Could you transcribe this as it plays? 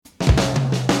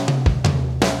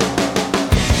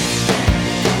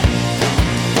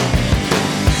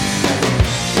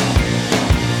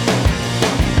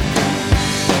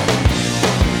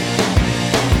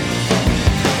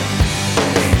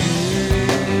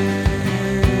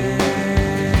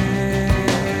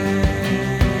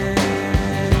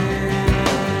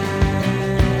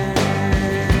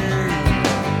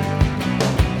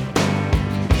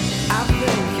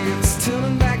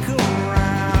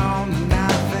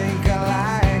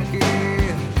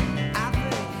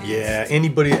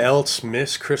Anybody else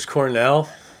miss Chris Cornell?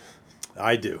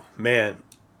 I do. Man,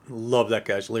 love that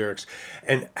guy's lyrics.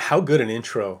 And how good an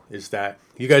intro is that?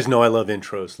 You guys know I love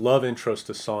intros. Love intros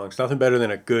to songs. Nothing better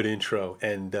than a good intro.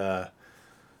 And that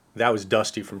was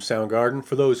Dusty from Soundgarden.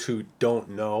 For those who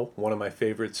don't know, one of my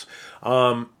favorites.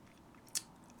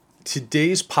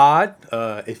 Today's pod,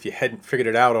 if you hadn't figured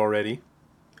it out already,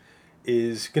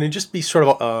 is going to just be sort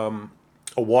of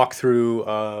a walkthrough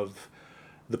of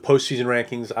the postseason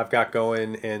rankings I've got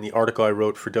going and the article I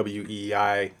wrote for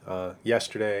WEI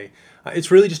yesterday. It's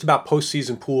really just about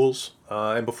postseason pools.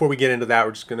 And before we get into that,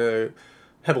 we're just going to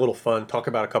have a little fun, talk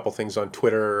about a couple things on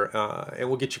Twitter, and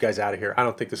we'll get you guys out of here. I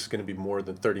don't think this is going to be more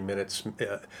than 30 minutes,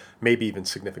 maybe even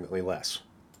significantly less.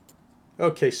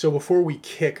 Okay, so before we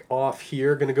kick off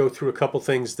here, going to go through a couple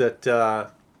things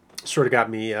that sort of got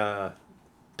me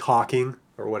talking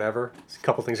or whatever. A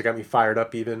couple things that got me fired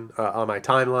up even on my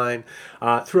timeline.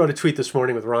 Threw out a tweet this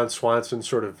morning with Ron Swanson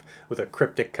sort of with a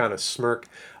cryptic kind of smirk.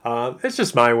 It's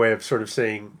just my way of sort of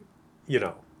saying,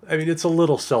 I mean, it's a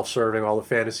little self-serving, all the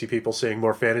fantasy people saying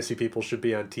more fantasy people should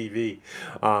be on TV.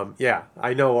 Yeah,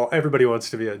 I know everybody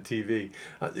wants to be on TV.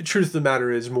 The truth of the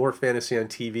matter is more fantasy on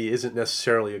TV isn't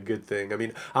necessarily a good thing. I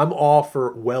mean, I'm all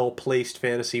for well-placed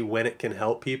fantasy when it can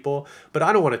help people, but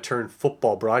I don't want to turn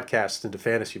football broadcasts into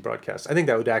fantasy broadcasts. I think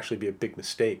that would actually be a big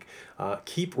mistake.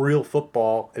 Keep real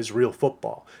football as real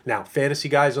football. Now, fantasy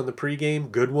guys on the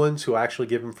pregame, good ones who actually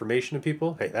give information to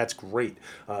people, hey, that's great.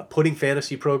 Putting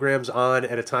fantasy programs on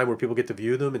at a time where people get to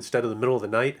view them instead of the middle of the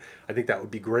night, I think that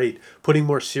would be great. Putting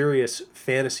more serious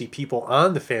fantasy people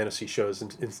on the fantasy shows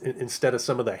instead of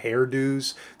some of the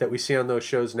hairdos that we see on those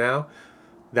shows now,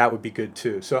 that would be good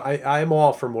too. So I'm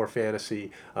all for more fantasy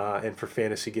and for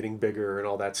fantasy getting bigger and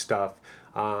all that stuff.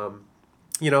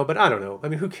 But I don't know. I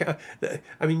mean, who can?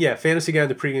 I mean, yeah, fantasy guy in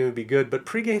the pregame would be good, but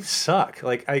pregames suck.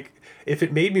 Like, if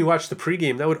it made me watch the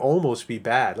pregame, that would almost be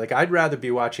bad. Like, I'd rather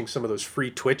be watching some of those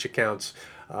free Twitch accounts,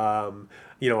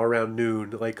 around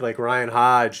noon, like Ryan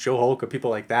Hodge, Joe Holka, people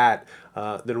like that,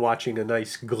 than watching a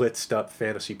nice glitzed up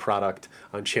fantasy product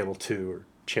on Channel 2 or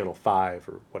Channel 5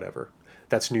 or whatever.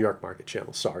 That's New York market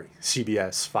channel. Sorry,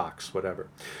 CBS, Fox, whatever.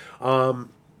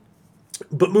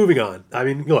 But moving on, I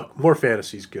mean, look, more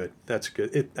fantasy is good. That's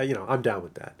good. I'm down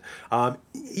with that.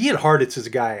 Ian Hartitz is a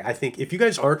guy, I think, if you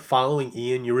guys aren't following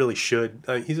Ian, you really should.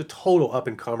 He's a total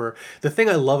up-and-comer. The thing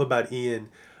I love about Ian,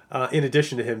 in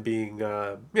addition to him being,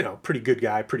 pretty good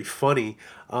guy, pretty funny,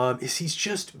 is he's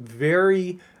just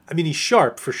very... I mean, he's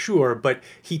sharp for sure, but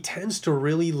he tends to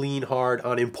really lean hard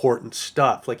on important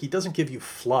stuff. Like, he doesn't give you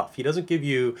fluff. He doesn't give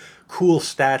you cool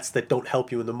stats that don't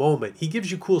help you in the moment. He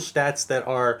gives you cool stats that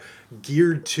are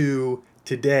geared to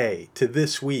today, to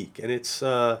this week. And it's,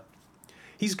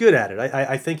 he's good at it.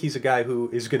 I think he's a guy who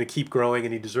is going to keep growing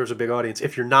and he deserves a big audience.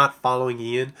 If you're not following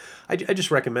Ian, I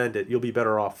just recommend it. You'll be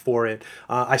better off for it.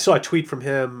 I saw a tweet from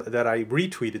him that I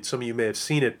retweeted. Some of you may have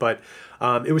seen it, but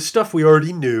it was stuff we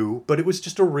already knew, but it was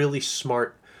just a really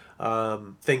smart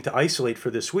thing to isolate for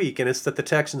this week. And it's that the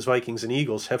Texans, Vikings, and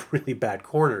Eagles have really bad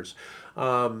corners.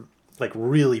 Like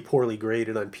really poorly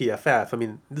graded on PFF. I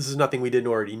mean, this is nothing we didn't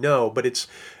already know, but it's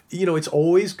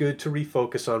always good to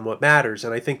refocus on what matters.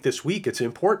 And I think this week it's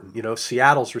important.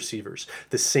 Seattle's receivers,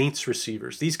 the Saints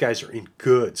receivers, these guys are in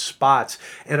good spots.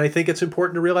 And I think it's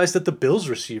important to realize that the Bills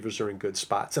receivers are in good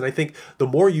spots. And I think the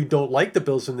more you don't like the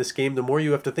Bills in this game, the more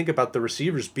you have to think about the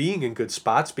receivers being in good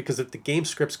spots, because if the game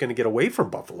script's going to get away from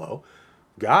Buffalo,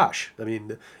 gosh, I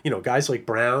mean, guys like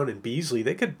Brown and Beasley,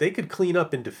 they could clean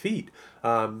up in defeat.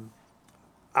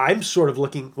 I'm sort of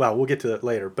looking. Well, we'll get to that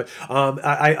later. But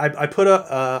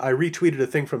I retweeted a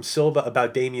thing from Silva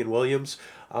about Damian Williams.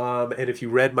 And if you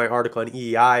read my article on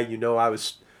EEI, I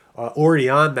was already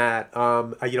on that.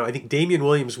 I think Damian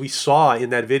Williams we saw in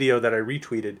that video that I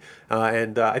retweeted,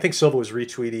 and I think Silva was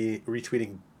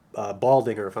retweeting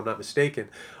Baldinger, if I'm not mistaken.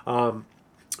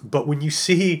 But when you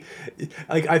see,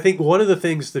 I think one of the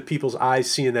things that people's eyes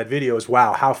see in that video is,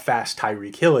 wow, how fast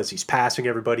Tyreek Hill is. He's passing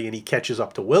everybody and he catches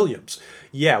up to Williams.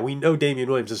 Yeah, we know Damian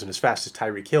Williams isn't as fast as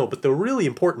Tyreek Hill, but the really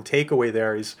important takeaway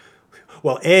there is,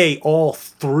 well, all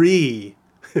three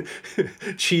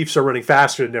Chiefs are running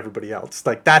faster than everybody else.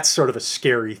 Like, that's sort of a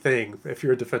scary thing if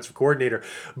you're a defensive coordinator.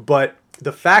 But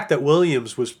the fact that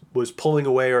Williams was pulling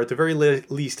away, or at the very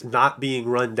least not being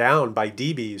run down by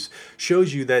DBs,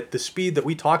 shows you that the speed that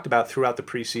we talked about throughout the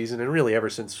preseason, and really ever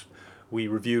since we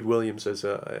reviewed Williams as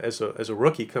a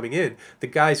rookie coming in, the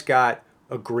guy's got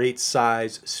a great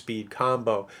size speed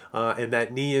combo, and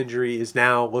that knee injury is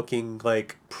now looking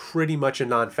like pretty much a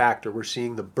non-factor. We're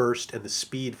seeing the burst and the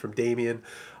speed from Damian.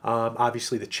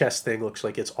 Obviously the chest thing looks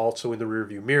like it's also in the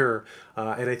rearview mirror,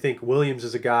 and I think Williams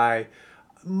is a guy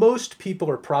most people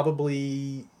are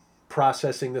probably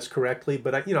processing this correctly,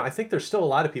 but I think there's still a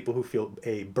lot of people who feel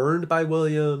burned by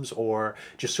Williams or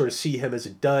just sort of see him as a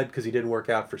dud because he didn't work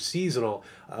out for seasonal.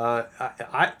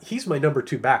 He's my number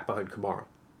two back behind Kamara,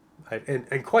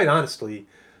 and quite honestly,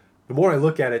 the more I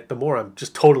look at it, the more I'm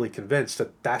just totally convinced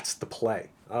that that's the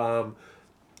play. I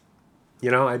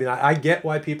get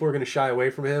why people are going to shy away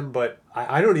from him, but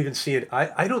I don't even see it.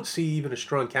 I don't see even a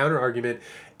strong counter argument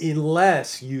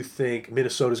unless you think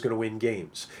Minnesota's going to win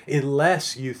games,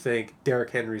 unless you think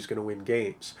Derrick Henry's going to win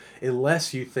games,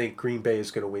 unless you think Green Bay is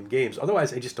going to win games.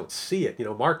 Otherwise, I just don't see it.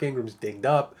 Mark Ingram's dinged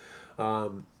up.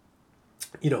 Now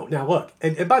look,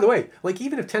 and by the way, like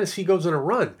even if Tennessee goes on a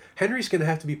run, Henry's going to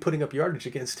have to be putting up yardage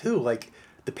against who? Like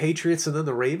the Patriots and then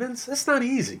the Ravens? That's not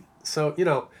easy. So,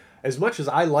 as much as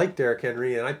I like Derrick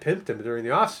Henry and I pimped him during the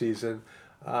offseason,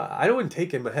 I wouldn't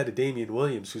take him ahead of Damian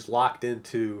Williams, who's locked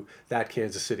into that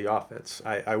Kansas City offense.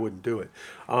 I wouldn't do it.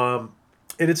 And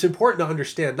it's important to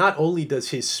understand, not only does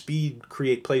his speed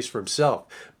create plays for himself,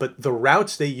 but the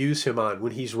routes they use him on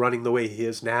when he's running the way he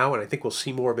is now, and I think we'll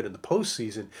see more of it in the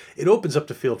postseason, it opens up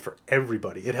the field for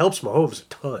everybody. It helps Mahomes a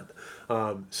ton.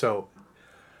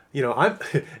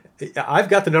 I've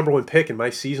got the number one pick in my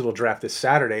seasonal draft this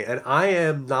Saturday, and I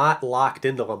am not locked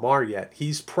into Lamar yet.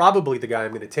 He's probably the guy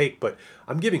I'm going to take, but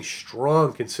I'm giving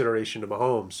strong consideration to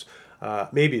Mahomes.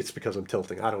 Maybe it's because I'm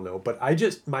tilting. I don't know. But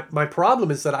my problem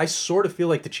is that I sort of feel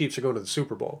like the Chiefs are going to the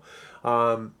Super Bowl.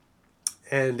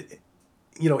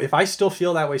 If I still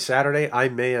feel that way Saturday, I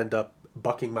may end up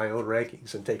bucking my own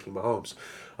rankings and taking Mahomes.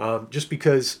 Just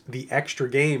because the extra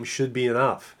game should be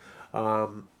enough.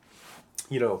 The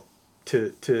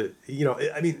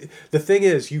thing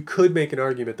is, you could make an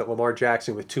argument that Lamar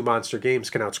Jackson with two monster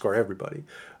games can outscore everybody.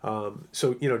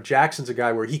 Jackson's a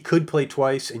guy where he could play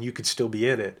twice and you could still be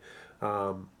in it.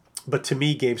 But to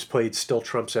me, games played still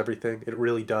trumps everything. It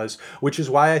really does, which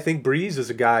is why I think Breeze is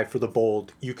a guy for the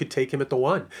bold. You could take him at the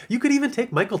 1. You could even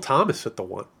take Michael Thomas at the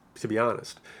 1, to be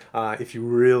honest, if you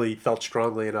really felt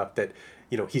strongly enough that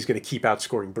he's going to keep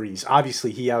outscoring Breeze.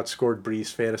 Obviously, he outscored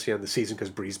Breeze fantasy on the season because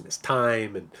Breeze missed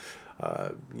time and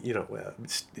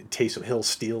Taysom Hill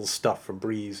steals stuff from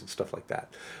Breeze and stuff like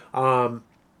that.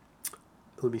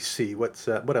 Let me see. What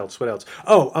else?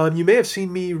 Oh, you may have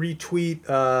seen me retweet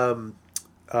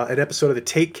an episode of the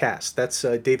Take Cast. That's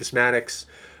Davis Maddox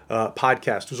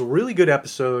podcast. It was a really good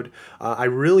episode. I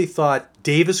really thought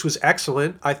Davis was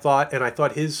excellent. I thought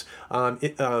his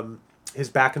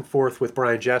back and forth with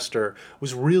Brian Jester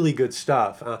was really good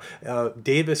stuff.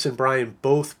 Davis and Brian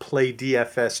both play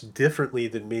DFS differently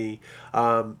than me.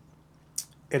 And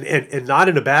not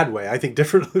in a bad way. I think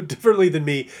differently than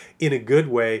me in a good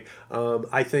way.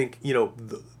 I think,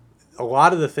 a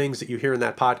lot of the things that you hear in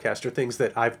that podcast are things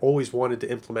that I've always wanted to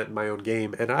implement in my own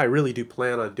game, and I really do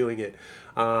plan on doing it.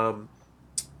 I'm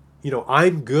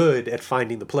good at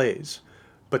finding the plays,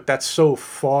 but that's so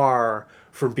far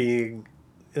from being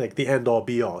like the end all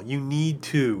be all. You need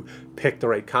to pick the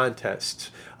right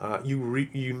contests.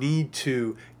 You need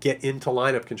to get into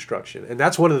lineup construction, and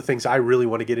that's one of the things I really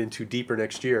want to get into deeper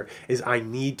next year. Is I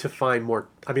need to find more.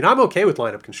 I mean, I'm okay with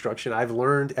lineup construction. I've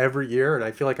learned every year, and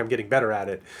I feel like I'm getting better at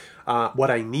it.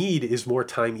 What I need is more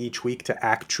time each week to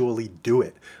actually do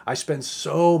it. I spend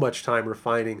so much time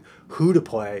refining who to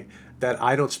play that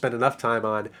I don't spend enough time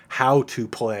on how to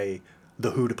play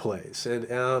the who to plays,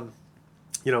 and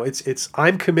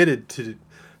I'm committed to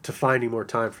finding more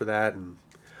time for that, and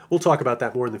we'll talk about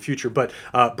that more in the future. But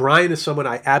Brian is someone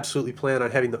I absolutely plan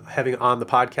on having on the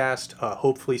podcast,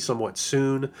 hopefully somewhat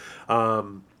soon. I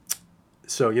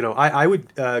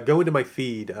would go into my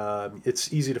feed.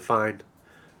 It's easy to find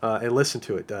and listen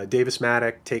to it. Davis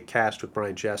Maddox, Take Cast with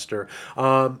Brian Jester.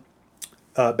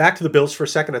 Back to the Bills for a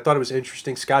second. I thought it was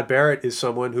interesting. Scott Barrett is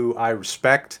someone who I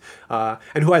respect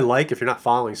and who I like. If you're not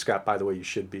following Scott, by the way, you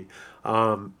should be.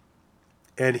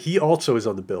 And he also is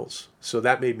on the Bills, so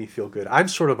that made me feel good. I'm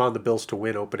sort of on the Bills to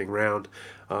win opening round.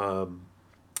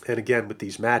 And again, with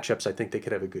these matchups, I think they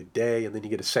could have a good day, and then you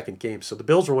get a second game. So the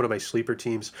Bills were one of my sleeper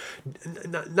teams.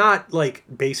 Not like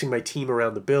basing my team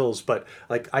around the Bills, but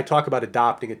like I talk about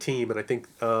adopting a team, and I think,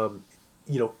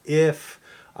 if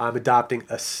I'm adopting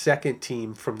a second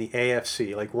team from the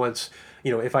AFC, like once,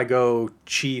 if I go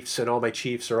Chiefs and all my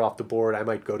Chiefs are off the board, I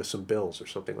might go to some Bills or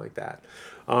something like that.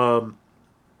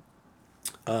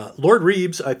 Lord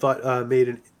Reeves, I thought,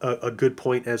 made a good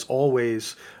point as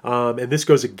always, and this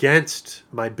goes against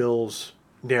my Bills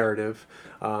narrative.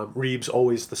 Reeves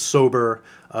always the sober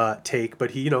take,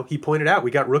 but he pointed out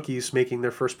we got rookies making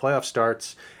their first playoff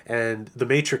starts, and the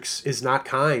Matrix is not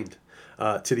kind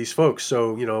to these folks.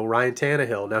 So Ryan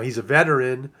Tannehill, now he's a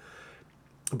veteran,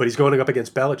 but he's going up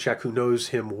against Belichick, who knows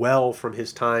him well from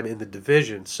his time in the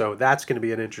division. So that's going to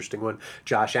be an interesting one.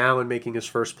 Josh Allen making his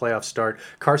first playoff start.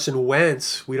 Carson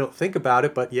Wentz, we don't think about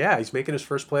it, but yeah, he's making his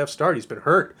first playoff start. He's been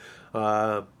hurt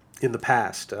in the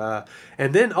past.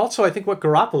 And then also, I think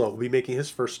Garoppolo will be making his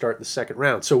first start in the second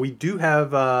round. So we do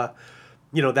have, that.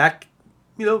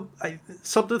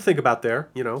 Something to think about there.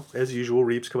 As usual,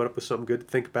 Reeves coming up with something good to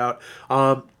think about.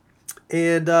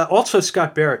 And also,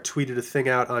 Scott Barrett tweeted a thing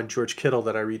out on George Kittle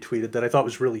that I retweeted that I thought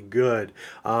was really good.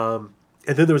 And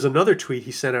then there was another tweet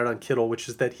he sent out on Kittle, which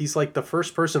is that he's like the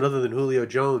first person other than Julio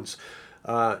Jones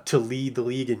to lead the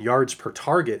league in yards per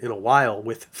target in a while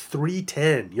with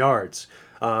 310 yards.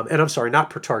 And I'm sorry, not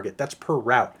per target. That's per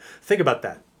route. Think about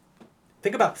that.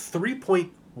 Think about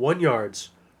 3.1 yards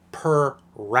per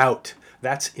route.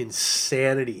 That's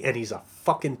insanity. And he's a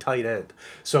fucking tight end.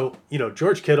 So,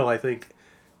 George Kittle, I think,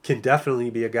 can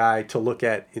definitely be a guy to look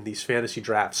at in these fantasy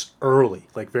drafts early,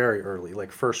 like very early,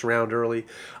 like first round early.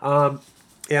 And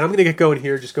I'm going to get going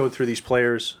here, just going through these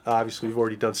players. Obviously, we've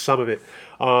already done some of it.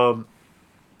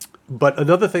 But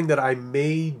another thing that I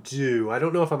may do, I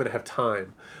don't know if I'm going to have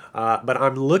time, but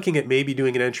I'm looking at maybe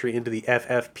doing an entry into the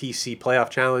FFPC Playoff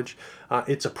Challenge.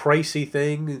 It's a pricey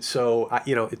thing, so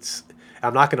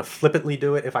I'm not going to flippantly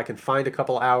do it. If I can find a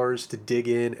couple hours to dig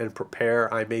in and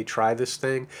prepare, I may try this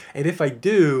thing. And if I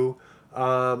do,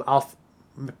 I'll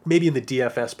maybe in the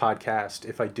DFS podcast,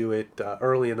 if I do it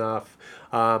early enough,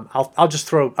 I'll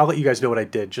let you guys know what I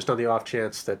did, just on the off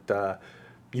chance that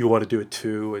you want to do it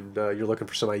too, and you're looking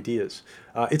for some ideas.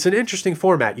 It's an interesting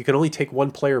format. You can only take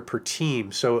one player per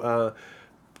team, so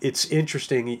it's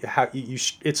interesting how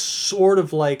it's sort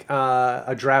of like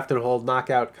a draft and hold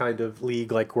knockout kind of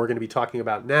league, like we're going to be talking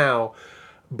about now,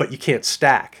 but you can't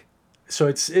stack. So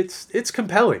it's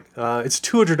compelling. It's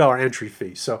 $200 entry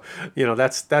fee. So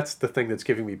that's the thing that's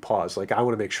giving me pause. Like, I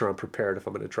want to make sure I'm prepared if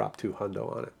I'm going to drop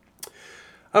 $200 on it.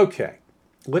 Okay,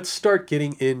 let's start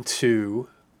getting into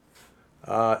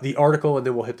the article, and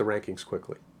then we'll hit the rankings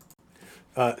quickly.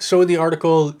 So in the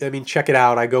article, check it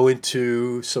out. I go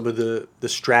into some of the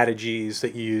strategies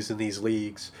that you use in these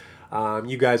leagues.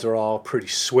 You guys are all pretty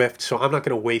swift, so I'm not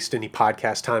going to waste any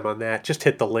podcast time on that. Just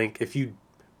hit the link if you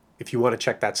want to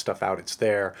check that stuff out. It's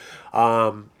there.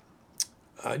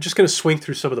 Just going to swing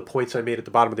through some of the points I made at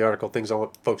the bottom of the article, things I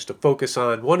want folks to focus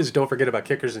on. One is, don't forget about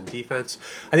kickers and defense.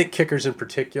 I think kickers in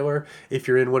particular, if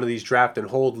you're in one of these draft and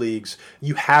hold leagues,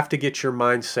 you have to get your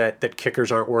mindset that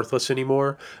kickers aren't worthless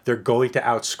anymore. They're going to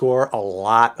outscore a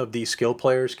lot of these skill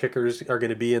players. Kickers are going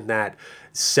to be in that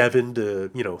 7 to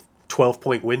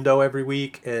 12-point window every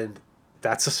week, and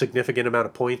that's a significant amount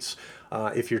of points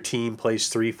if your team plays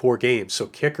 3-4 games. So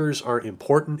kickers are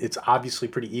important. It's obviously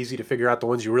pretty easy to figure out the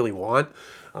ones you really want.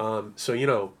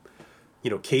 So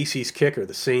Casey's kicker,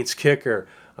 the Saints kicker,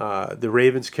 the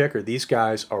Ravens kicker, these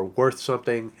guys are worth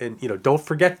something. And don't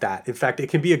forget that. In fact, it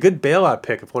can be a good bailout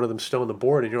pick if one of them's still on the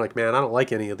board and you're like, man, I don't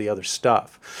like any of the other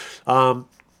stuff.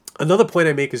 Another point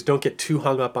I make is, don't get too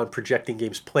hung up on projecting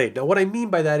games played. Now, what I mean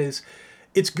by that is,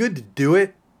 it's good to do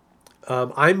it.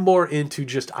 I'm more into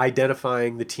just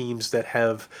identifying the teams that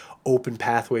have open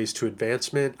pathways to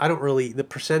advancement. The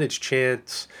percentage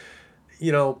chance,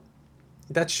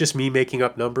 that's just me making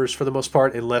up numbers for the most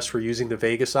part, unless we're using the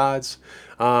Vegas odds.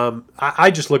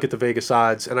 I just look at the Vegas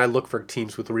odds and I look for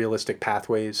teams with realistic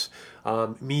pathways.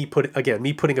 Me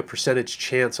putting a percentage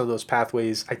chance on those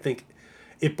pathways, I think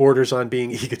it borders on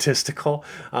being egotistical.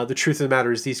 The truth of the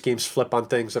matter is, these games flip on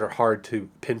things that are hard to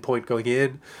pinpoint going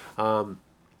in.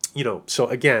 So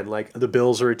again, like the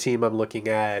Bills are a team I'm looking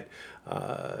at,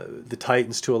 the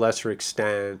Titans to a lesser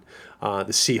extent, the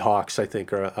Seahawks, I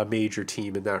think, are a major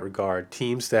team in that regard.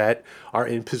 Teams that are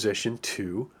in position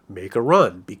to make a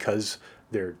run because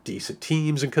they're decent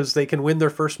teams and because they can win their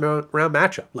first round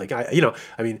matchup.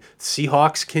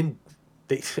 Seahawks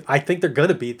I think they're going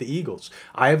to beat the Eagles.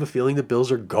 I have a feeling the Bills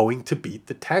are going to beat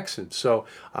the Texans. So,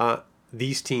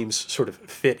 these teams sort of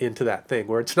fit into that thing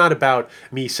where it's not about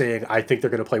me saying I think they're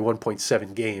going to play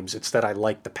 1.7 games. It's that I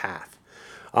like the path.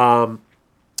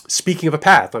 Speaking of a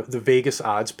path, the Vegas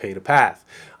odds paint a path.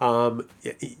 I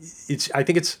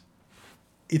think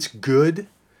it's good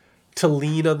to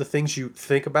lean on the things you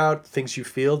think about, things you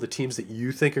feel, the teams that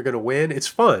you think are going to win. It's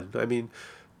fun.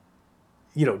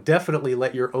 Definitely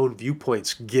let your own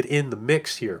viewpoints get in the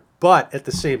mix here. But at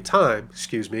the same time,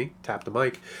 tap the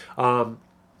mic,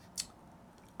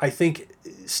 I think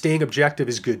staying objective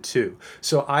is good too.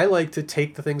 So I like to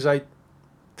take the things I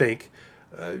think,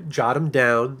 jot them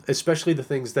down, especially the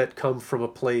things that come from a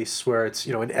place where it's,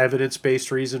 an evidence-based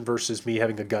reason versus me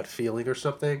having a gut feeling or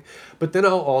something. But then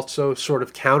I'll also sort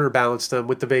of counterbalance them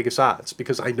with the Vegas odds,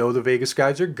 because I know the Vegas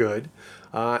guys are good,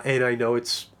 and I know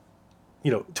it's,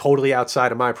 totally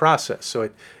outside of my process. So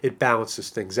it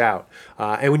balances things out.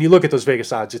 And when you look at those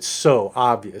Vegas odds, it's so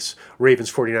obvious.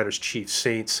 Ravens, 49ers, Chiefs,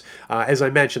 Saints. As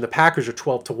I mentioned, the Packers are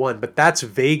 12-1, but that's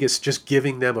Vegas just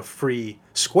giving them a free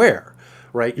square,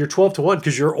 right? You're 12-1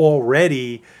 because you're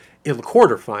already in the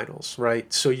quarterfinals,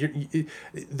 right? So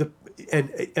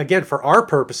and again, for our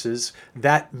purposes,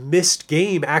 that missed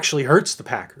game actually hurts the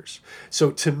Packers. So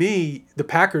to me, the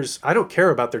Packers, I don't care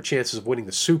about their chances of winning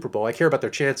the Super Bowl. I care about their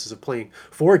chances of playing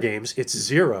 4 games. It's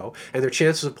 0. And their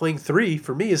chances of playing 3,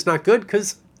 for me, is not good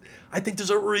because I think there's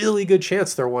a really good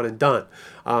chance they're one and done.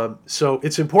 So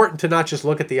it's important to not just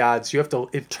look at the odds. You have to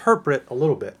interpret a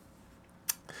little bit.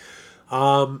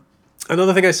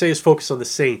 Another thing I say is focus on the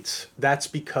Saints. That's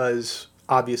because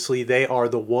obviously they are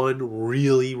the one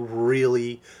really,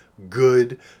 really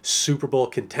good Super Bowl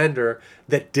contender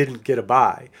that didn't get a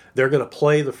bye. They're going to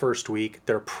play the first week.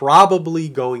 They're probably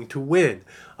going to win.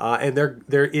 And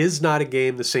there is not a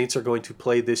game the Saints are going to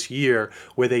play this year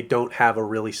where they don't have a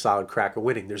really solid crack of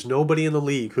winning. There's nobody in the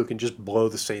league who can just blow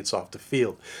the Saints off the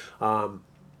field. And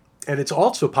it's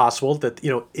also possible that,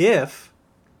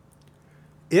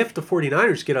 if the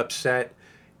 49ers get upset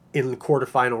in the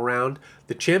quarterfinal round,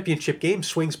 the championship game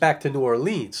swings back to New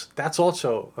Orleans. That's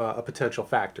also a potential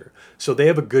factor. So they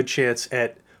have a good chance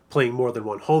at playing more than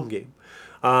one home game.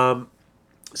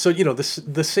 So,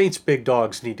 the Saints' big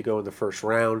dogs need to go in the first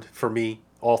round for me,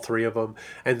 all 3 of them.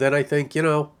 And then I think,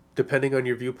 depending on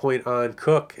your viewpoint on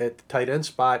Cook at the tight end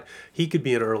spot, he could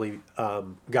be an early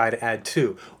guy to add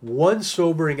too. One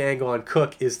sobering angle on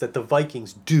Cook is that the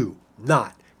Vikings do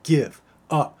not give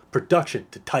up production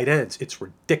to tight ends. It's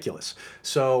ridiculous.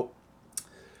 So,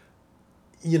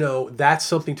 that's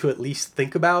something to at least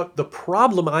think about. The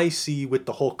problem I see with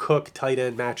the whole Cook tight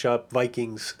end matchup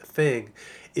Vikings thing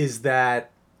is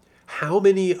that how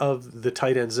many of the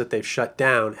tight ends that they've shut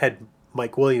down had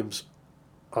Mike Williams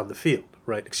on the field,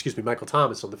 right? Michael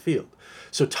Thomas on the field.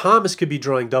 So Thomas could be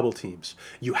drawing double teams.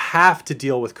 You have to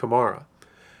deal with Kamara.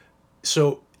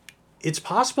 So it's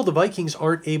possible the Vikings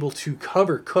aren't able to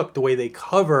cover Cook the way they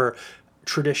cover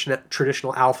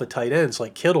traditional alpha tight ends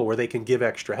like Kittle, where they can give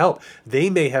extra help. They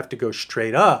may have to go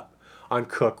straight up on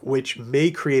Cook, which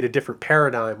may create a different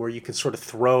paradigm where you can sort of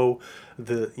throw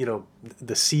the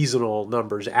seasonal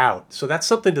numbers out. So that's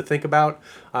something to think about.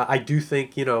 I do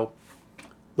think,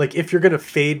 like if you're going to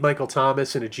fade Michael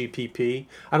Thomas in a GPP,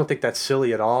 I don't think that's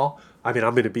silly at all. I mean,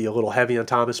 I'm going to be a little heavy on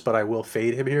Thomas, but I will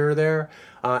fade him here or there.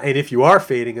 And if you are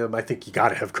fading him, I think you got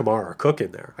to have Kamara or Cook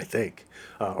in there, I think.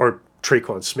 Or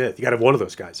Traquan Smith. You got to have one of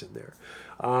those guys in there.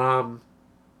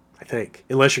 I think.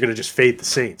 Unless you're going to just fade the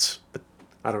Saints. But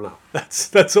I don't know.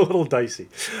 That's a little dicey.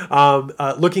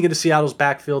 Looking into Seattle's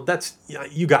backfield,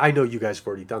 I know you guys have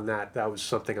already done that. That was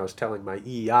something I was telling my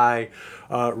EI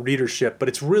readership. But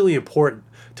it's really important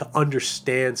to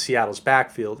understand Seattle's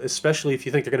backfield, especially if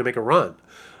you think they're going to make a run.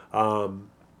 Now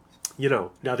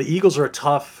the Eagles are a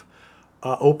tough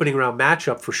opening round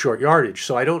matchup for short yardage,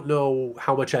 so I don't know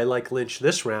how much I like Lynch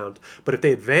this round, but if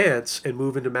they advance and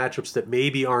move into matchups that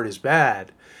maybe aren't as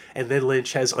bad, and then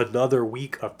Lynch has another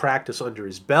week of practice under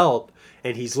his belt,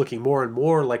 and he's looking more and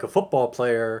more like a football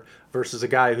player versus a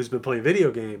guy who's been playing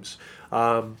video games,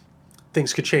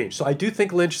 things could change. So I do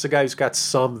think Lynch is a guy who's got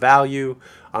some value,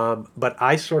 but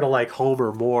I sort of like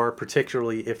Homer more,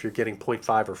 particularly if you're getting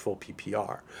 0.5 or full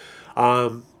PPR.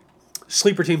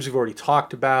 Sleeper teams we've already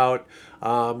talked about.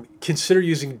 Consider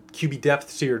using QB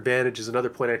depth to your advantage is another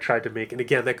point I tried to make. And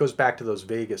again, that goes back to those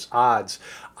Vegas odds.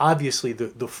 Obviously,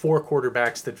 the 4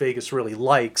 quarterbacks that Vegas really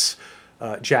likes,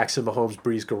 Jackson, Mahomes,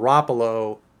 Breeze,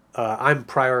 Garoppolo, I'm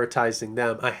prioritizing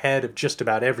them ahead of just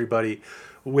about everybody,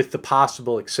 with the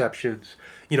possible exceptions.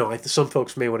 Some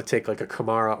folks may want to take like a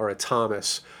Kamara or a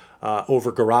Thomas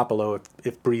over Garoppolo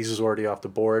if Breeze is already off the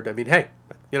board. I mean, hey,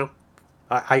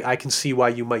 I can see why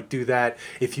you might do that.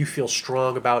 If you feel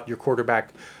strong about your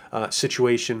quarterback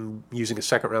situation using a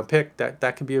second-round pick,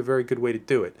 that can be a very good way to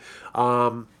do it.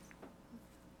 And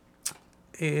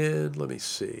let me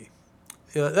see.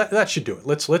 That should do it.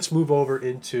 Let's move over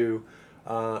into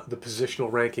the positional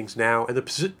rankings now. And the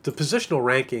positional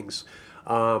rankings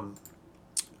I'm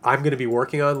going to be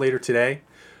working on later today.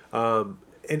 And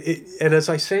as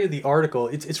I say in the article,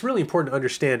 it's really important to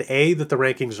understand, A, that the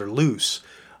rankings are loose.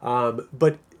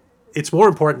 But it's more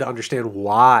important to understand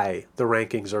why the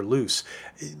rankings are loose.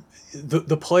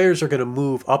 The players are going to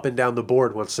move up and down the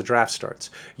board once the draft starts.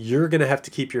 You're going to have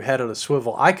to keep your head on a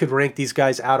swivel. I could rank these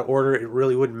guys out of order. It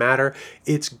really wouldn't matter.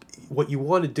 It's what you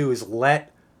want to do is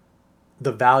let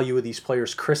the value of these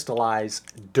players crystallize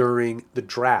during the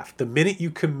draft. The minute you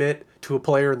commit to a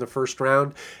player in the first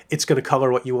round, it's going to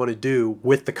color what you want to do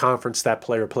with the conference that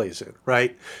player plays in,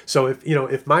 right? So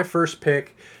if my first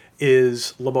pick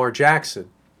is Lamar Jackson,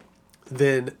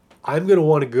 then I'm going to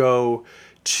want to go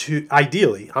to,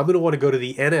 ideally, I'm going to want to go to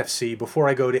the NFC before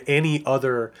I go to any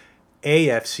other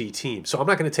AFC team. So I'm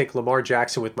not going to take Lamar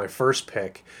Jackson with my first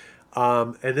pick,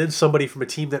 and then somebody from a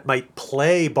team that might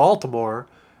play Baltimore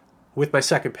with my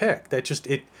second pick. That just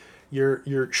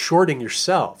you're shorting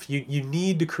yourself. You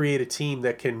need to create a team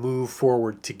that can move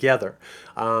forward together.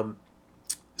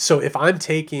 So if I'm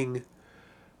taking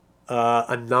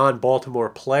a non-Baltimore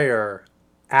player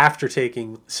after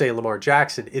taking, say, Lamar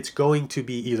Jackson, it's going to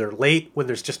be either late when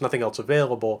there's just nothing else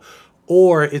available,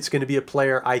 or it's going to be a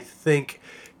player I think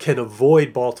can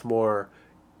avoid Baltimore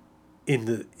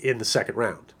in the second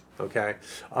round. Okay.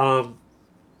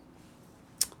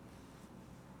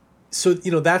 So,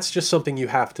 that's just something you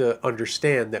have to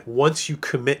understand, that once you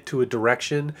commit to a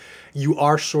direction, you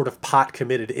are sort of pot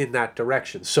committed in that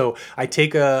direction. So I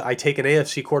take an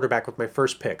AFC quarterback with my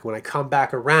first pick. When I come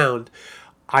back around,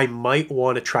 I might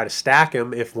want to try to stack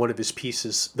him if one of his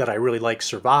pieces that I really like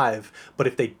survive. But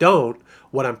if they don't,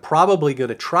 what I'm probably going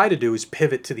to try to do is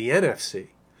pivot to the NFC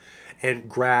and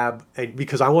grab, and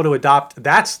because I want to adopt,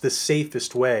 that's the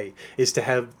safest way, is to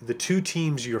have the two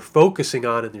teams you're focusing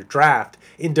on in your draft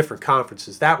in different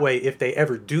conferences. That way, if they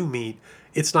ever do meet,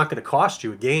 it's not going to cost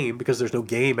you a game, because there's no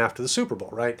game after the Super Bowl,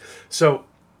 right? So,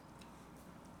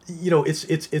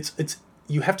 it's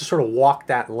you have to sort of walk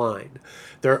that line.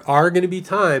 There are going to be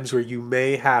times where you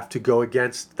may have to go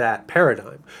against that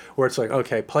paradigm, where it's like,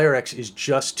 okay, player X is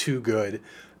just too good.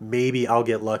 Maybe I'll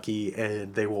get lucky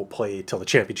and they won't play till the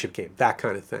championship game, that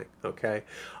kind of thing, okay?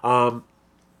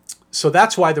 So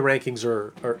that's why the rankings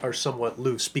are somewhat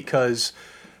loose, because,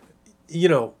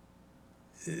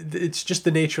 it's just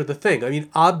the nature of the thing. I mean,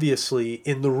 obviously,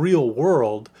 in the real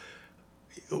world,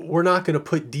 we're not going to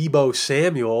put Deebo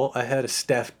Samuel ahead of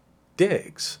Steph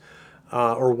Diggs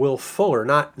or Will Fuller.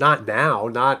 Not now,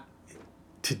 not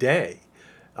today,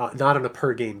 not on a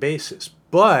per game basis.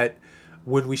 But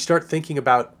when we start thinking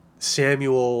about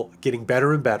Samuel getting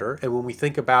better and better, and when we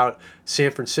think about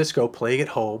San Francisco playing at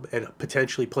home and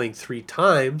potentially playing 3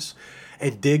 times,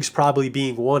 and Diggs probably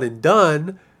being one and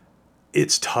done,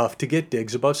 it's tough to get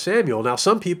Diggs above Samuel. Now,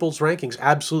 some people's rankings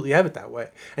absolutely have it that way.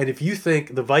 And if you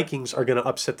think the Vikings are going to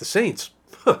upset the Saints,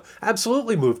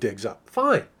 absolutely move Diggs up.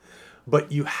 Fine.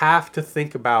 But you have to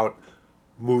think about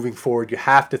moving forward. You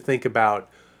have to think about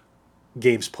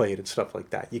games played and stuff like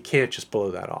that. You can't just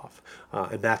blow that off.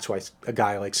 And that's why a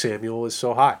guy like Samuel is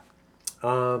so high.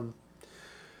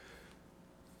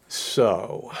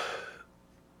 So,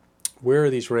 where are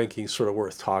these rankings sort of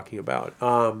worth talking about?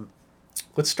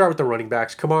 Let's start with the running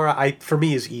backs. Kamara, for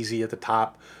me, is easy at the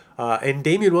top. And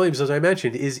Damian Williams, as I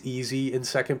mentioned, is easy in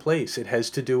second place. It has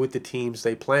to do with the teams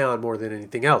they play on more than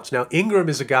anything else. Now, Ingram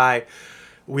is a guy,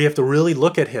 we have to really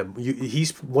look at him.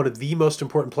 He's one of the most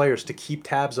important players to keep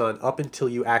tabs on up until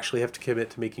you actually have to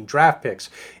commit to making draft picks.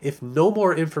 If no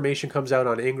more information comes out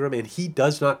on Ingram and he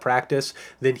does not practice,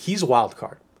 then he's a wild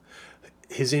card.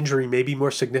 His injury may be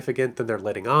more significant than they're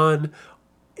letting on.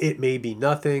 It may be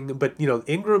nothing, but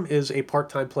Ingram is a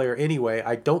part-time player anyway.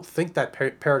 I don't think that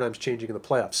paradigm's changing in the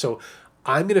playoffs. So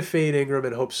I'm going to fade Ingram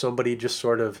and hope somebody just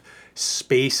sort of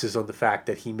spaces on the fact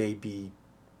that he may be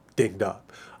dinged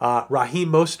up. Raheem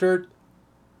Mostert,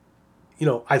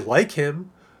 I like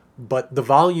him, but the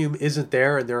volume isn't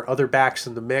there, and there are other backs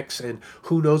in the mix, and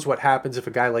who knows what happens if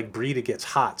a guy like Breida gets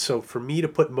hot. So for me to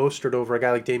put Mostert over a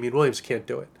guy like Damian Williams, can't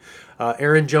do it.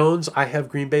 Aaron Jones, I have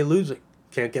Green Bay losing.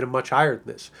 Can't get him much higher than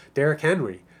this. Derrick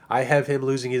Henry, I have him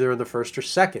losing either in the first or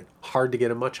second. Hard to get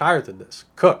him much higher than this.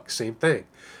 Cook, same thing.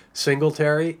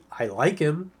 Singletary, I like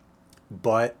him,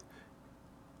 but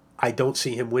I don't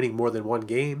see him winning more than one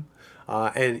game.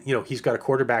 And he's got a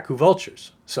quarterback who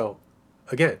vultures. So,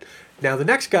 again, now the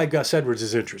next guy, Gus Edwards,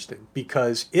 is interesting,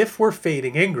 because if we're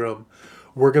fading Ingram,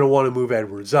 we're going to want to move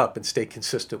Edwards up and stay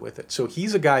consistent with it. So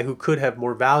he's a guy who could have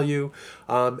more value,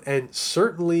 and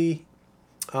certainly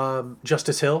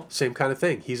Justice Hill, same kind of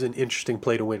thing. He's an interesting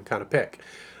play to win kind of pick.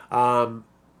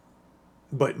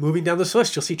 But moving down this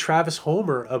list, you'll see Travis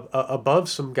Homer above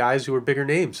some guys who are bigger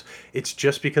names. It's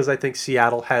just because I think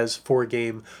Seattle has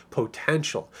 4-game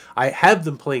potential. I have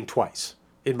them playing twice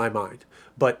in my mind.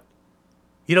 But,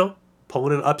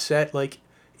 pulling an upset like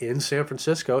in San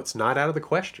Francisco, it's not out of the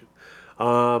question.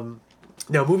 Now,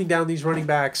 moving down these running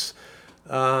backs,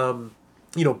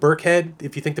 Burkhead,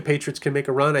 if you think the Patriots can make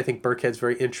a run, I think Burkhead's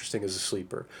very interesting as a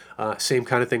sleeper. Same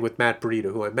kind of thing with Matt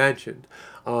Breida, who I mentioned.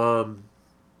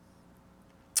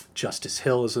 Justice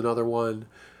Hill is another one.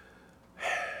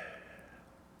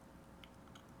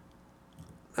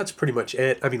 That's pretty much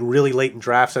it. I mean, really late in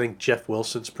drafts, I think Jeff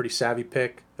Wilson's a pretty savvy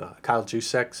pick. Kyle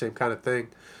Juszczyk, same kind of thing.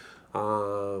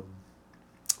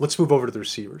 Let's move over to the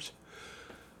receivers.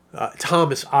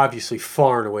 Thomas, obviously,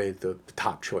 far and away the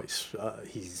top choice.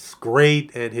 He's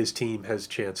great, and his team has a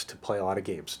chance to play a lot of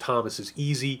games. Thomas is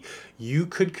easy. You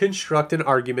could construct an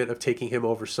argument of taking him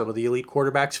over some of the elite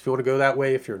quarterbacks if you want to go that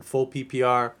way, if you're in full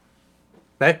PPR.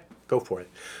 Hey, go for it.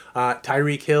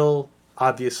 Tyreek Hill,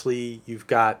 obviously, you've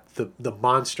got the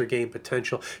monster game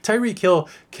potential. Tyreek Hill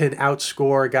can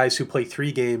outscore guys who play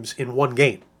 3 games in 1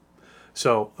 game.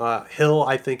 So Hill,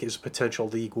 I think, is a potential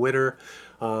league winner.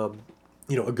 A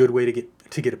good way to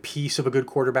get a piece of a good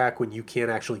quarterback when you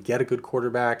can't actually get a good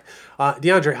quarterback.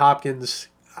 DeAndre Hopkins,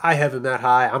 I have him that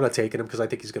high. I'm not taking him because I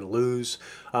think he's going to lose.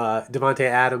 Devontae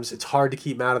Adams, it's hard to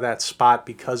keep him out of that spot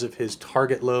because of his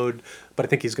target load, but I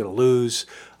think he's going to lose.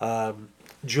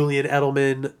 Julian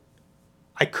Edelman,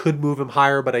 I could move him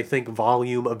higher, but I think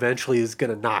volume eventually is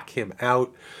going to knock him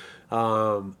out.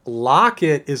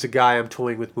 Lockett is a guy I'm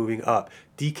toying with moving up.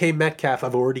 DK Metcalf,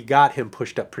 I've already got him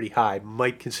pushed up pretty high.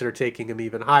 Might consider taking him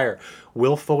even higher.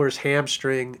 Will Fuller's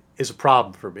hamstring is a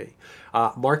problem for me.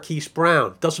 Marquise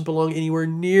Brown doesn't belong anywhere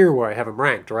near where I have him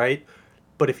ranked, right?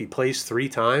 But if he plays 3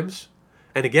 times,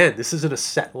 and again, this isn't a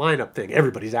set lineup thing.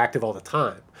 Everybody's active all the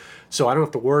time. So I don't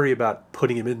have to worry about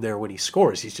putting him in there when he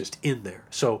scores. He's just in there.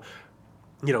 So,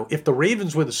 if the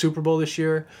Ravens win the Super Bowl this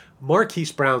year,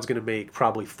 Marquise Brown's going to make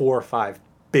probably 4 or 5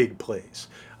 big plays.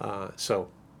 So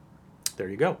there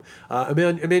you go.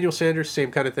 Emmanuel Sanders,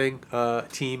 same kind of thing.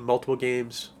 Team, multiple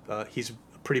games. He's a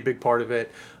pretty big part of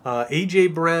it. A.J.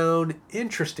 Brown,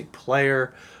 interesting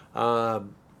player.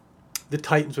 The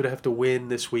Titans would have to win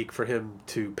this week for him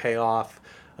to pay off.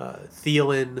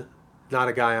 Thielen, not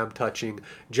a guy I'm touching.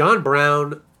 John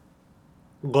Brown,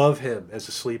 love him as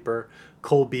a sleeper.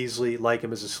 Cole Beasley, like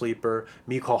him as a sleeper.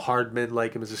 Mecole Hardman,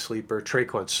 like him as a sleeper.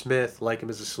 Traquan Smith, like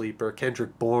him as a sleeper.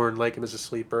 Kendrick Bourne, like him as a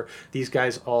sleeper. These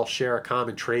guys all share a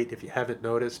common trait. If you haven't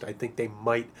noticed, I think they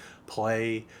might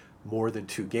play more than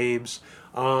 2 games.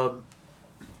 I'm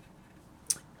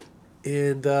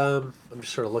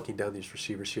just sort of looking down these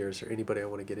receivers here. Is there anybody I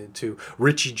want to get into?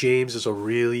 Richie James is a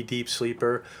really deep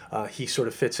sleeper. He sort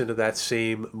of fits into that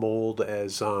same mold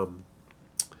as...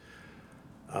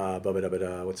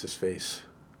 what's his face?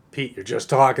 Pete, you're just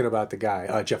talking about the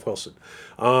guy, Jeff Wilson.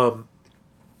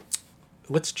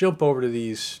 Let's jump over to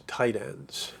these tight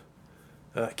ends.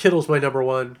 Kittle's my number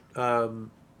 1,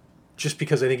 just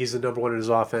because I think he's the number 1 in his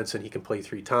offense and he can play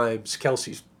 3 times.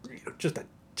 Kelsey's just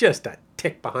a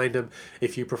tick behind him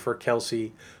if you prefer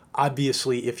Kelsey.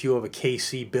 Obviously, if you have a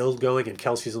KC build going and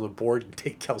Kelsey's on the board, you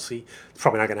take Kelsey. It's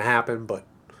probably not going to happen, but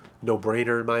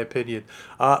no-brainer in my opinion.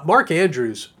 Mark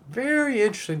Andrews, very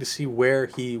interesting to see where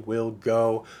he will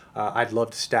go. I'd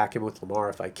love to stack him with Lamar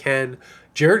if I can.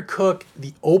 Jared Cook,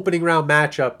 the opening round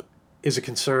matchup is a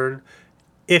concern.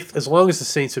 As long as the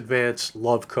Saints advance,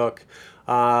 love Cook.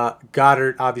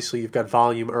 Goddard, obviously you've got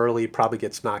volume early, probably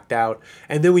gets knocked out.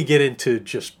 And then we get into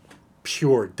just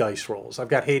pure dice rolls. I've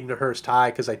got Hayden Hurst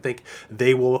high because I think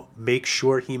they will make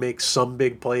sure he makes some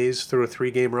big plays through a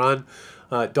 3-game run.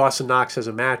 Dawson Knox has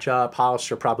a matchup.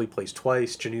 Hollister probably plays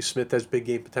twice. Jonnu Smith has big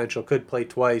game potential, could play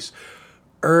twice.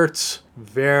 Ertz,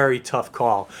 very tough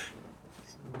call.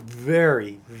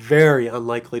 Very, very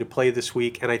unlikely to play this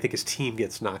week, and I think his team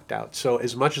gets knocked out. So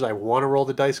as much as I want to roll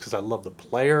the dice because I love the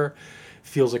player,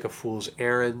 feels like a fool's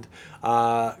errand.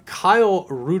 Kyle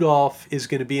Rudolph is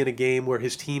going to be in a game where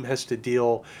his team has to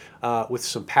deal with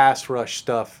some pass rush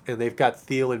stuff, and they've got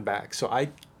Thielen back. So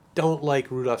I don't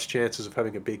like Rudolph's chances of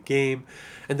having a big game.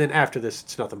 And then after this,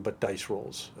 it's nothing but dice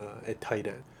rolls at tight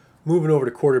end. Moving over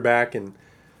to quarterback, and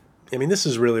I mean, this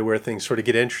is really where things sort of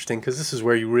get interesting because this is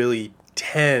where you really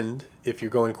tend, if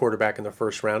you're going quarterback in the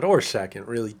first round or second,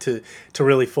 really to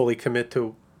really fully commit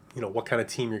to, what kind of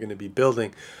team you're going to be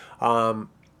building.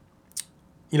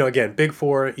 Again, big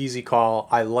 4, easy call.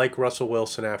 I like Russell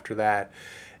Wilson after that.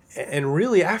 And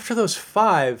really, after those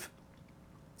 5,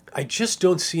 I just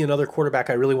don't see another quarterback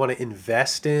I really want to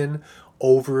invest in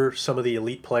over some of the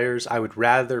elite players. I would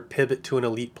rather pivot to an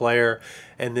elite player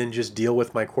and then just deal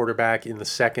with my quarterback in the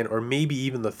second or maybe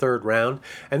even the 3rd round.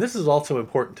 And this is also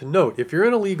important to note. If you're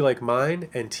in a league like mine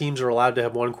and teams are allowed to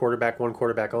have one quarterback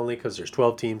only because there's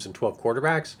 12 teams and 12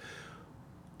 quarterbacks,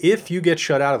 if you get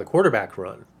shut out of the quarterback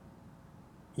run,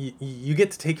 you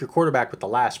get to take your quarterback with the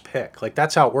last pick. Like,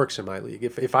 that's how it works in my league.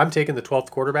 If I'm taking the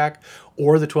 12th quarterback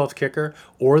or the 12th kicker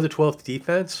or the 12th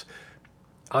defense,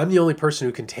 I'm the only person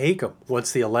who can take them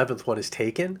once the 11th one is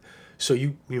taken. So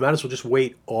you might as well just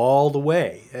wait all the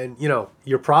way. And,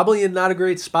 you're probably in not a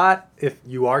great spot if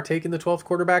you are taking the 12th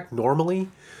quarterback normally.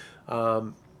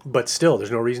 But still,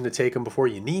 there's no reason to take them before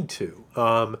you need to.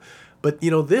 But,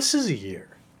 this is a year.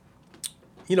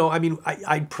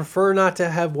 I'd prefer not to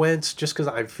have Wentz just because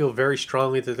I feel very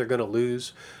strongly that they're going to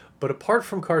lose. But apart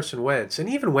from Carson Wentz, and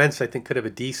even Wentz I think could have a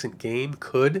decent game,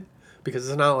 because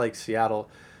it's not like Seattle,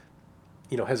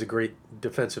 has a great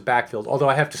defensive backfield. Although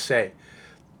I have to say,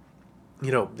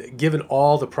 given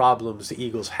all the problems the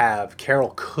Eagles have,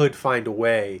 Carroll could find a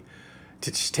way to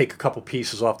just take a couple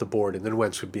pieces off the board, and then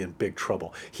Wentz would be in big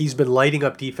trouble. He's been lighting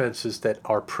up defenses that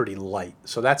are pretty light,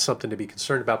 so that's something to be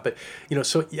concerned about. But,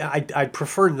 I'd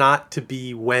prefer not to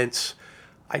be Wentz.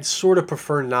 I'd sort of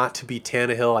prefer not to be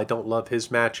Tannehill. I don't love his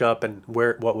matchup and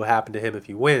what will happen to him if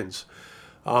he wins.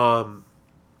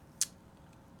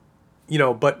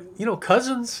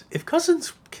 Cousins, if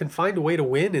Cousins can find a way to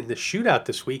win in the shootout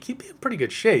this week, he'd be in pretty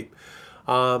good shape.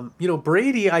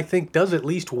 Brady, I think, does at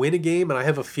least win a game, and I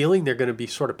have a feeling they're going to be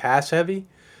sort of pass heavy.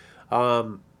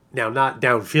 Now, not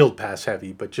downfield pass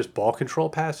heavy, but just ball control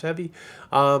pass heavy.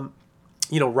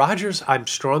 Rodgers, I'm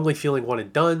strongly feeling one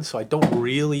and done, so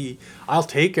I'll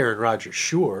take Aaron Rodgers,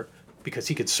 sure, because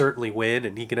he could certainly win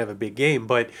and he can have a big game,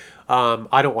 but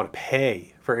I don't want to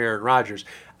pay for Aaron Rodgers.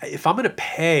 If I'm going to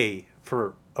pay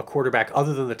for a quarterback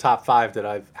other than the top 5 that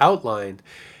I've outlined,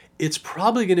 it's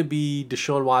probably going to be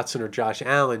Deshaun Watson or Josh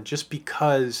Allen, just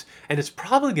because, and it's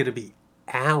probably going to be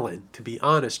Allen, to be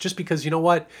honest, just because, you know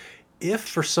what? If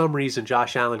for some reason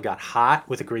Josh Allen got hot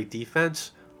with a great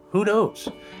defense, who knows?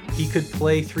 He could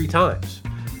play 3 times.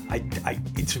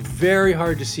 It's very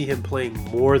hard to see him playing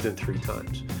more than 3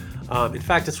 times. In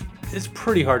fact, it's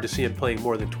pretty hard to see him playing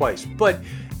more than twice. But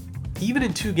even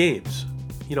in 2 games,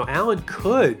 Allen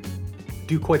could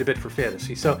do quite a bit for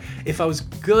fantasy. So if I was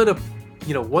gonna,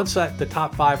 once the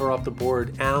top 5 are off the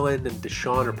board, Allen and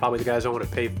Deshaun are probably the guys I want to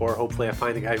pay for. Hopefully I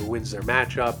find the guy who wins their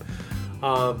matchup.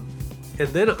 And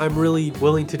then I'm really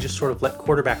willing to just sort of let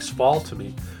quarterbacks fall to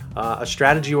me. A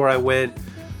strategy where I went,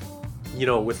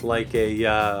 with like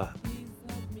a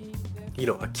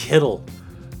Kittle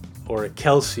or a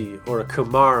Kelsey or a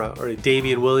Kamara or a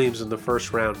Damian Williams in the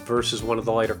first round versus one of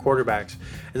the lighter quarterbacks.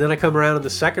 And then I come around in the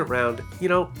second round,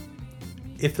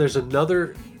 if there's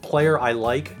another player I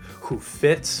like who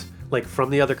fits, like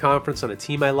from the other conference on a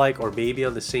team I like, or maybe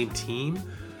on the same team,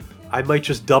 I might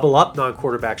just double up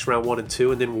non-quarterbacks round 1 and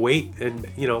 2 and then wait and,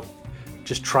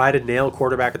 just try to nail a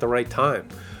quarterback at the right time.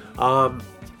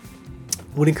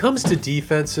 When it comes to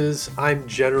defenses, I'm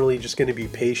generally just going to be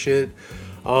patient.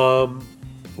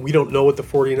 We don't know what the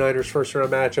 49ers first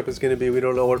round matchup is going to be. We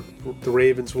don't know what the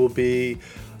Ravens will be.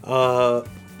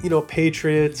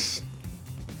 Patriots,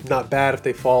 not bad if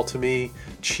they fall to me.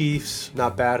 Chiefs,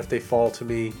 not bad if they fall to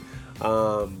me.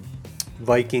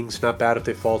 Vikings, not bad if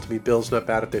they fall to me. Bills, not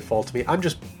bad if they fall to me.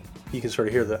 You can sort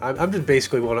of hear that. I'm just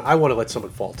basically I want to let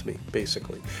someone fall to me,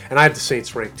 basically. And I have the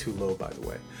Saints ranked too low, by the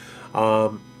way.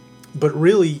 But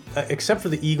really, except for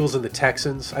the Eagles and the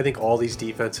Texans, I think all these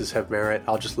defenses have merit.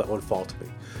 I'll just let one fall to me.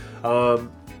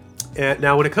 And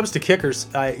now, when it comes to kickers,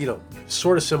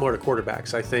 sort of similar to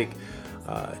quarterbacks, I think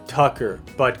Tucker,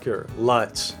 Butker,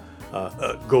 Lutz,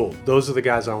 Gold. Those are the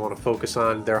guys I want to focus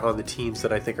on. They're on the teams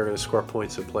that I think are going to score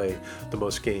points and play the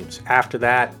most games. After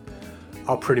that,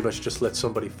 I'll pretty much just let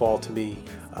somebody fall to me.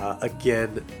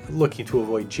 Again, looking to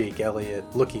avoid Jake Elliott,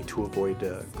 looking to avoid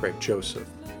Greg Joseph.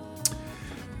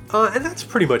 And that's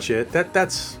pretty much it.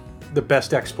 That's the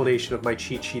best explanation of my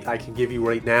cheat sheet I can give you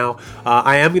right now.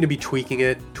 I am going to be tweaking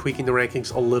the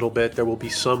rankings a little bit. There will be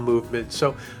some movement.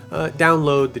 So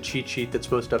download the cheat sheet that's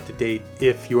most up to date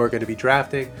if you are going to be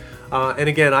drafting. And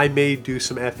again, I may do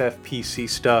some FFPC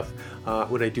stuff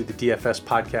when I do the DFS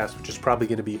podcast, which is probably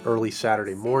going to be early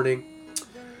Saturday morning.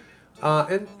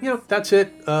 And that's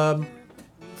it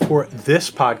for this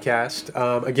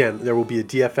podcast. Again, there will be a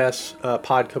DFS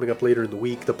pod coming up later in the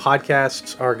week. The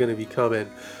podcasts are going to be coming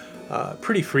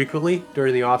pretty frequently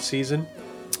during the off season.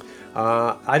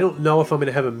 I don't know if I'm going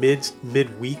to have a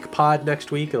mid-week pod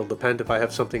next week. It'll depend if I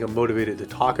have something I'm motivated to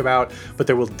talk about. But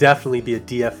there will definitely be a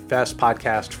DFS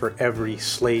podcast for every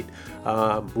slate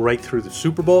right through the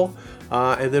Super Bowl.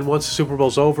 And then once the Super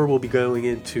Bowl's over, we'll be going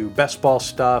into best ball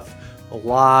stuff, a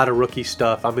lot of rookie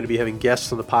stuff. I'm going to be having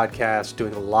guests on the podcast,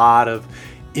 doing a lot of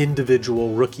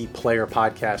individual rookie player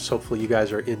podcasts. Hopefully you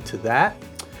guys are into that.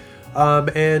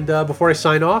 And before I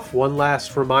sign off, one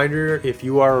last reminder, if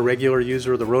you are a regular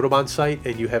user of the Rotobahn site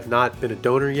and you have not been a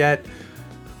donor yet,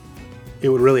 it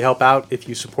would really help out if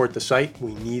you support the site.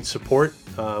 We need support.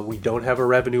 We don't have a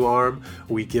revenue arm.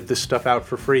 We give this stuff out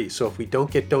for free. So if we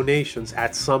don't get donations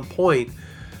at some point,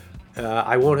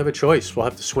 I won't have a choice. We'll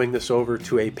have to swing this over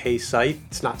to a pay site.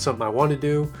 It's not something I want to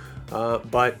do,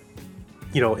 but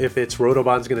if it's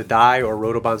Rotobahn's going to die or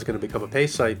Rotobahn's going to become a pay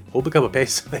site, we'll become a pay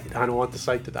site. I don't want the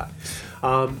site to die.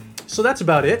 So that's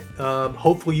about it.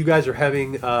 Hopefully you guys are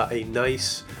having a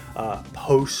nice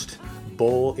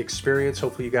post-bowl experience.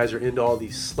 Hopefully you guys are into all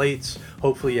these slates.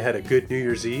 Hopefully you had a good New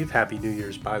Year's Eve. Happy New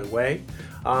Year's, by the way.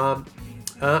 And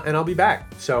I'll be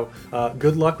back. So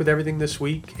good luck with everything this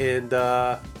week, and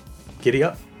giddy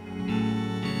up.